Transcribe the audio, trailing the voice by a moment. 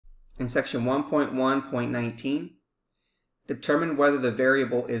In section 1.1.19, determine whether the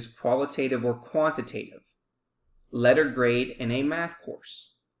variable is qualitative or quantitative. Letter grade in a math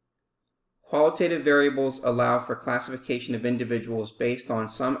course. Qualitative variables allow for classification of individuals based on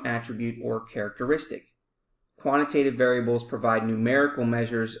some attribute or characteristic. Quantitative variables provide numerical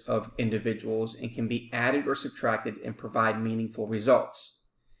measures of individuals and can be added or subtracted and provide meaningful results.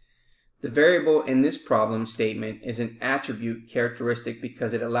 The variable in this problem statement is an attribute characteristic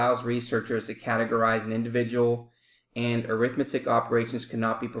because it allows researchers to categorize an individual, and arithmetic operations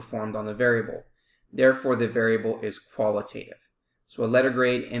cannot be performed on the variable. Therefore, the variable is qualitative. So a letter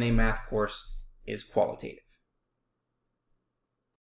grade in a math course is qualitative.